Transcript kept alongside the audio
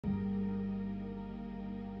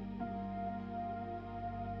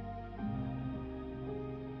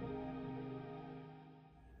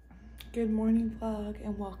Good morning vlog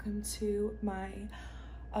and welcome to my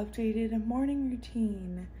updated morning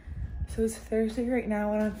routine. So it's Thursday right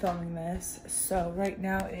now when I'm filming this. So right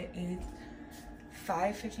now it is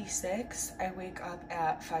 5:56. I wake up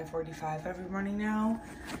at 5:45 every morning now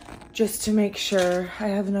just to make sure I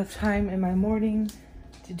have enough time in my morning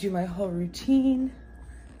to do my whole routine.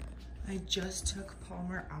 I just took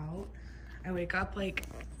Palmer out. I wake up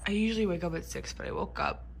I usually wake up at 6, but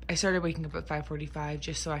I started waking up at 5:45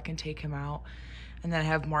 just so I can take him out. And then I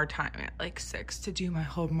have more time at 6 to do my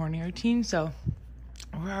whole morning routine. So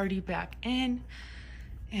we're already back in.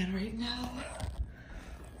 And right now,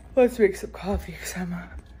 let's make some coffee because I'm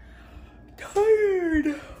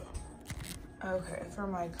tired. Okay, for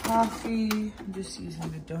my coffee, I'm just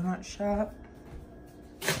using the donut shop.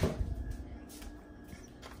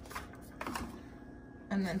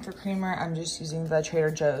 And then for creamer, I'm just using the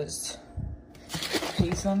Trader Joe's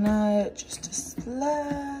hazelnut, just a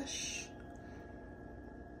splash.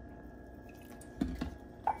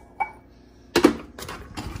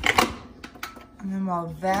 And then while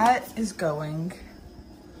that is going,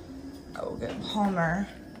 I will get Palmer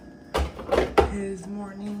his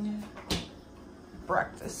morning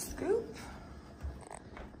breakfast scoop.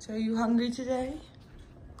 So are you hungry today?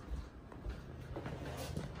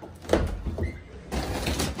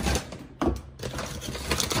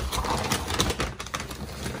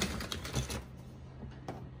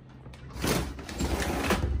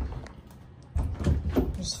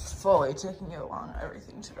 Fully taking it along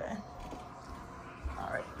everything today.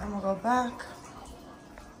 All right, then we'll go back.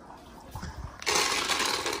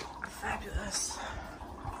 Fabulous.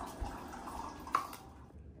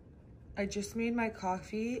 I just made my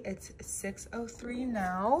coffee. It's 6:03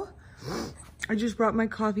 now. I just brought my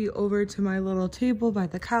coffee over to my little table by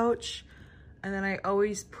the couch. And then I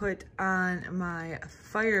always put on my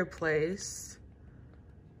fireplace.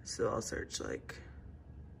 So I'll search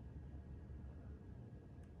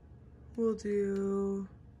we'll do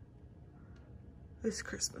this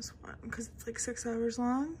Christmas one because it's 6 hours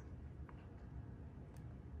long.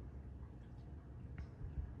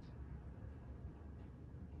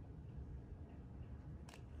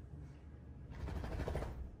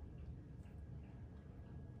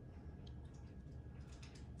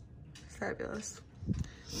 Fabulous.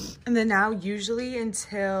 And then now usually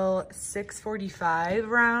until 6:45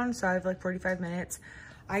 around, so I have 45 minutes,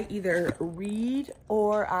 I either read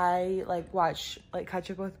or I watch,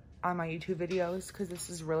 catch up on my YouTube videos, because this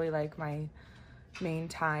is really my main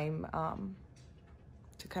time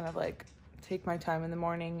to kind of take my time in the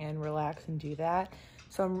morning and relax and do that.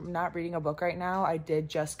 So I'm not reading a book right now. I did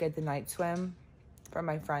just get the Night Swim from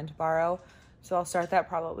my friend to borrow, so I'll start that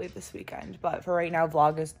probably this weekend. But for right now,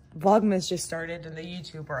 Vlogmas just started in the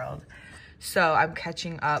YouTube world, so I'm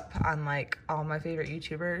catching up on all my favorite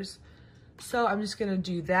YouTubers. So I'm just gonna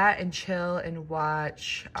do that and chill and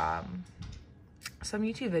watch some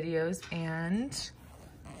YouTube videos and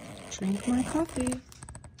drink my coffee.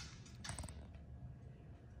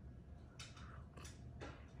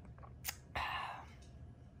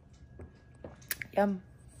 Yum.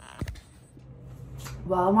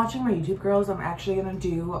 While I'm watching my YouTube girls, I'm actually gonna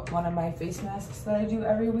do one of my face masks that I do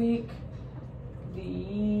every week.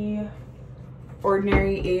 The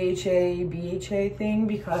ordinary AHA BHA thing,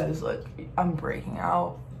 because I'm breaking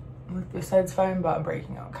out. This side's fine, but I'm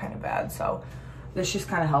breaking out kind of bad, so this just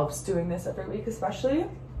kind of helps doing this every week especially.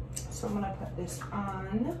 So I'm gonna put this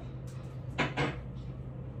on. I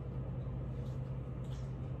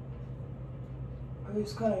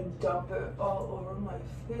just kind of dump it all over my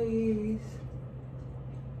face.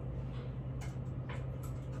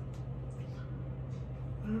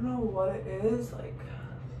 I don't know what it is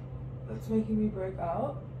that's making me break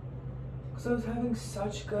out, because I was having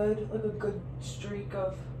such a good streak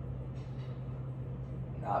of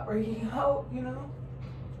not breaking out,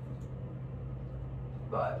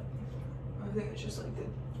 but I think it's just the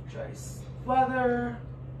dry weather,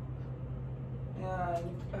 and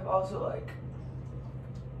I've also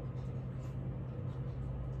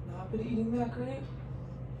not been eating that great.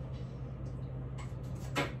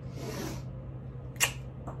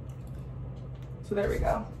 So there we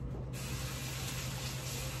go.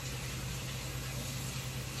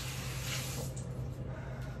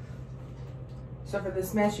 So for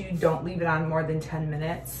this mask, you don't leave it on more than 10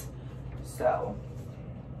 minutes. So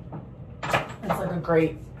it's a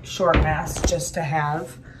great short mask just to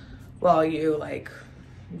have while you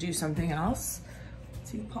do something else.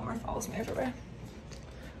 See, Palmer follows me everywhere.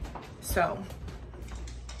 So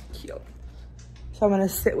cute. So I'm gonna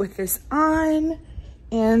sit with this on.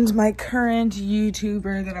 And my current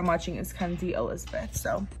YouTuber that I'm watching is Kenzie Elizabeth.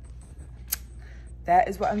 So that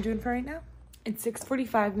is what I'm doing for right now. It's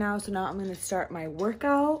 6:45 now, so now I'm gonna start my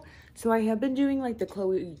workout. So I have been doing like the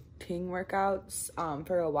Chloe Ting workouts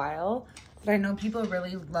for a while, but I know people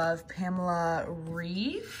really love Pamela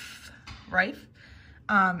Reif.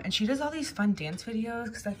 And she does all these fun dance videos,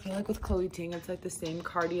 because I feel like with Chloe Ting, it's like the same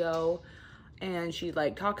cardio, and she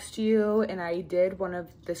like talks to you. And I did one of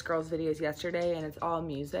this girl's videos yesterday, and it's all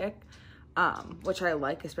music, which I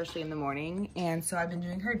like, especially in the morning. And so I've been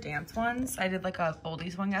doing her dance ones. I did like a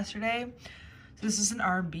oldies one yesterday. So this is an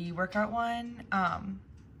R&B workout one. And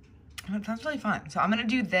it sounds really fun. So I'm gonna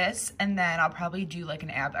do this, and then I'll probably do like an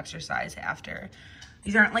ab exercise after.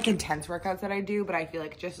 These aren't like intense workouts that I do, but I feel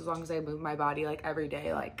like just as long as I move my body like every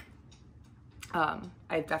day, like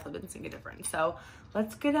I've definitely been seeing a difference. So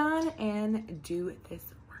let's get on and do this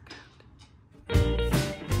workout.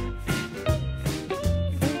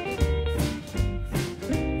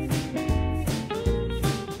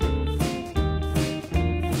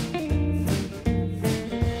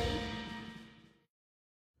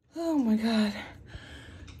 Oh my God.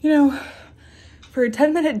 You know, for a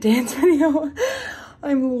 10-minute dance video,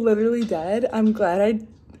 I'm literally dead. I'm glad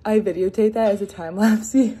I videotaped that as a time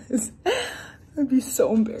lapse, because it'd be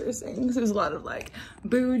so embarrassing. There's a lot of like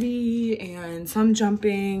booty and some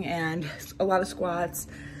jumping and a lot of squats.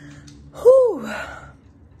 Whew.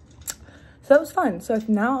 So that was fun. So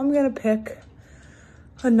now I'm gonna pick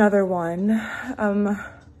another one.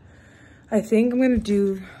 I think I'm gonna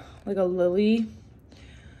do like a Lily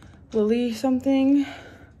something,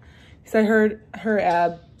 because I heard her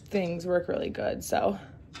ab things work really good. So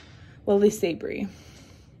Lily Sabri.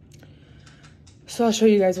 So I'll show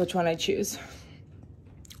you guys which one I choose.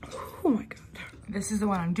 Oh my God. This is the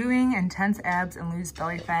one I'm doing: intense abs and lose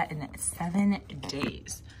belly fat in 7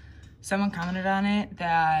 days. Someone commented on it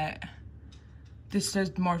that this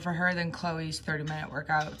does more for her than Chloe's 30-minute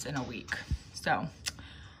workouts in a week. So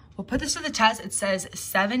we'll put this to the test. It says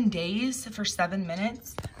 7 days for 7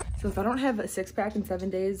 minutes. So if I don't have a 6-pack in 7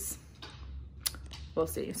 days, we'll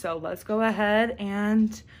see. So let's go ahead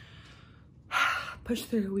and push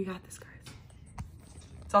through. We got this, guys.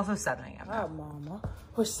 It's also 7 a.m. Ah, mama.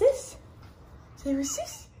 What's this? Say, what's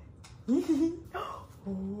this?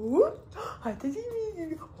 Oh, I didn't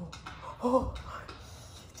mean it. Oh.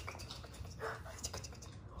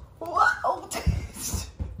 Wow.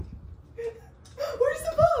 Where's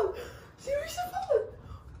the phone? See, where's the phone?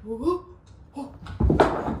 Oh. Oh.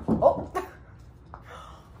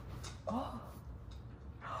 Oh. Oh.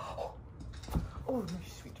 Oh, you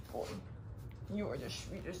sweet boy. You are the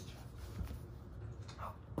sweetest.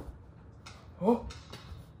 Oh.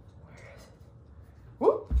 Where is it?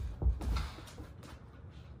 Whoop.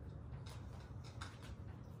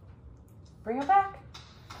 Bring it back.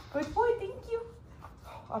 Good boy, thank you.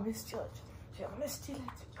 Oh, I'm gonna steal it. I'm gonna steal it.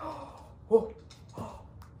 Oh. Oh.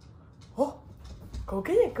 Oh. Go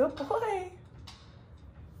get it, good boy.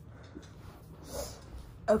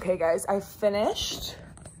 Okay, guys, I finished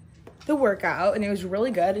the workout, and it was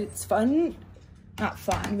really good. It's fun, not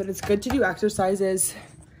fun, but it's good to do exercises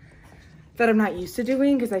that I'm not used to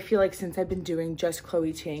doing, because I feel like since I've been doing just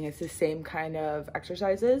Chloe Ting, it's the same kind of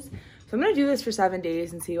exercises. So I'm gonna do this for 7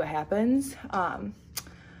 days and see what happens.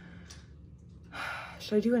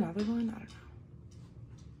 Should I do another one? I don't know.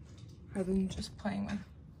 I've been just playing with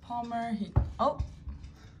Palmer. Oh,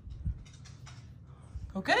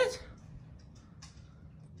 go get it.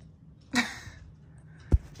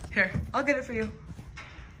 Here, I'll get it for you.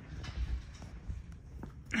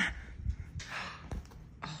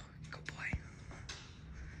 Oh, good boy.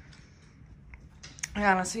 I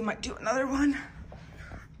honestly might do another one.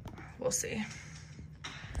 We'll see.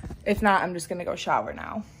 If not, I'm just gonna go shower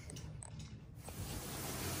now.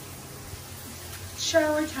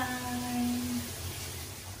 Shower time.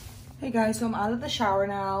 Hey guys, so I'm out of the shower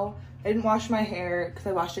now. I didn't wash my hair because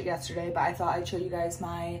I washed it yesterday, but I thought I'd show you guys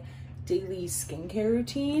my daily skincare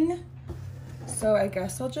routine. So I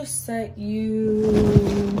guess I'll just set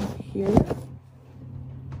you here.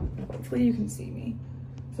 Hopefully you can see me.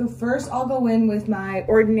 So first I'll go in with my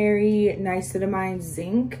Ordinary Niacinamide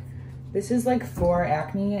Zinc. This is like for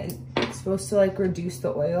acne. It's supposed to like reduce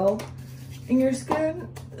the oil in your skin.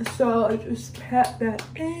 So I just pat that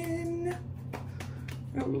in.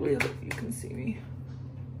 I really hope you can see me.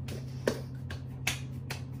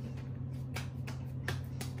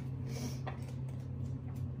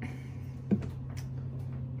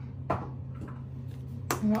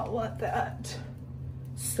 And I'll let that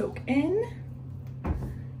soak in.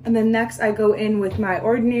 And then next I go in with my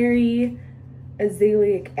Ordinary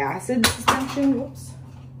Azelaic Acid suspension. Whoops.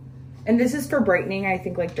 And this is for brightening, I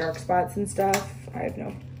think, like dark spots and stuff. I have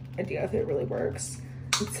no idea if it really works.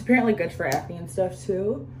 It's apparently good for acne and stuff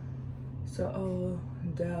too. So I'll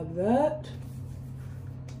dab that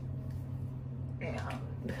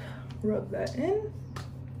and rub that in.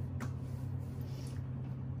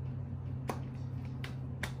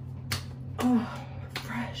 Oh,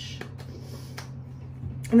 fresh.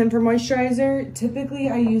 And then for moisturizer, typically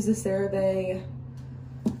I use the CeraVe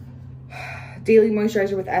Daily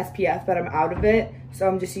Moisturizer with SPF, but I'm out of it. So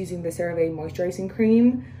I'm just using the CeraVe Moisturizing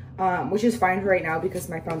Cream, which is fine for right now because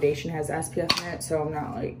my foundation has SPF in it. So I'm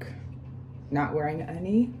not like, not wearing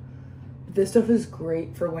any. This stuff is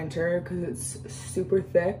great for winter because it's super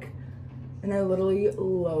thick. And I literally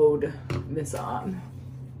load this on.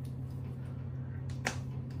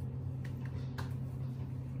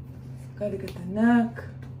 Gotta get the neck.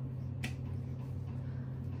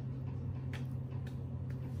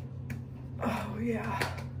 Oh yeah.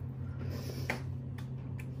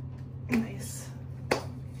 Nice.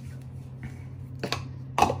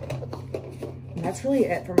 And that's really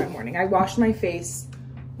it for my morning. I washed my face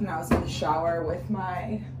when I was in the shower with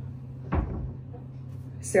my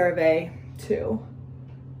CeraVe too,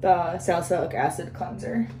 the salicylic acid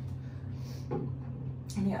cleanser.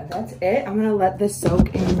 And yeah, that's it. I'm gonna let this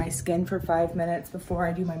soak in my skin for 5 minutes before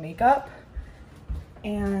I do my makeup.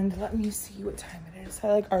 And let me see what time it is. I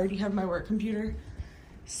like already have my work computer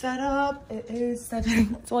set up. It is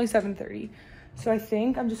it's only 7:30. So I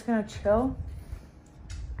think I'm just gonna chill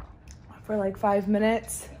for like 5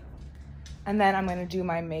 minutes and then I'm gonna do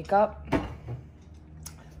my makeup.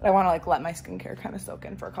 But I wanna like let my skincare kind of soak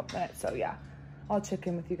in for a couple minutes. So yeah, I'll check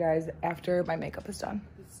in with you guys after my makeup is done.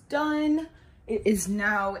 It's done. It is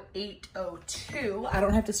now 8:02. I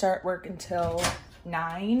don't have to start work until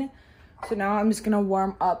 9. So now I'm just gonna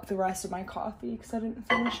warm up the rest of my coffee because I didn't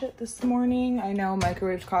finish it this morning. I know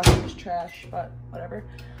microwave coffee is trash, but whatever.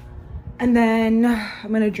 And then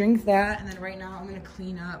I'm gonna drink that. And then right now I'm gonna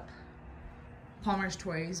clean up Palmer's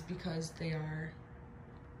toys because they are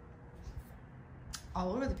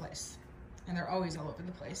all over the place. And they're always all over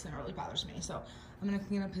the place and it really bothers me. So I'm gonna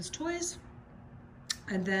clean up his toys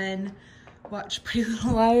and then watch Pretty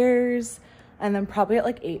Little Liars. And then probably at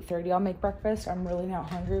like 8:30 I'll make breakfast. I'm really not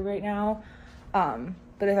hungry right now.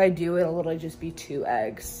 But if I do, it'll literally just be 2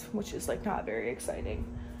 eggs, which is like not very exciting.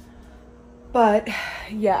 But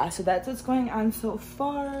yeah, so that's what's going on so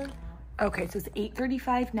far. Okay, so it's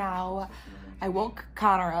 8:35 now. I woke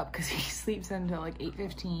Connor up because he sleeps until like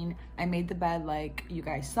 8:15. I made the bed like you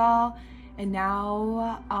guys saw. And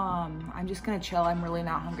now I'm just gonna chill. I'm really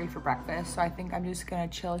not hungry for breakfast. So I think I'm just gonna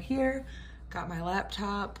chill here. Got my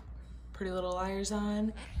laptop, Pretty Little Liars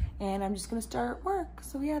on, and I'm just gonna start work.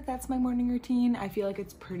 So yeah, that's my morning routine. I feel like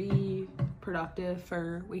it's pretty productive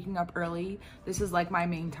for waking up early. This is like my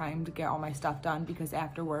main time to get all my stuff done because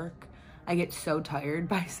after work, I get so tired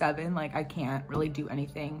by 7. Like I can't really do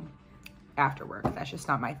anything after work. That's just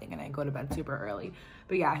not my thing and I go to bed super early.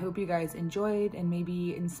 But yeah, I hope you guys enjoyed and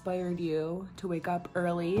maybe inspired you to wake up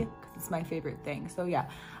early because it's my favorite thing. So yeah,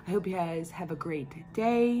 I hope you guys have a great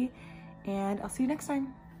day and I'll see you next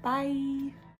time. Bye.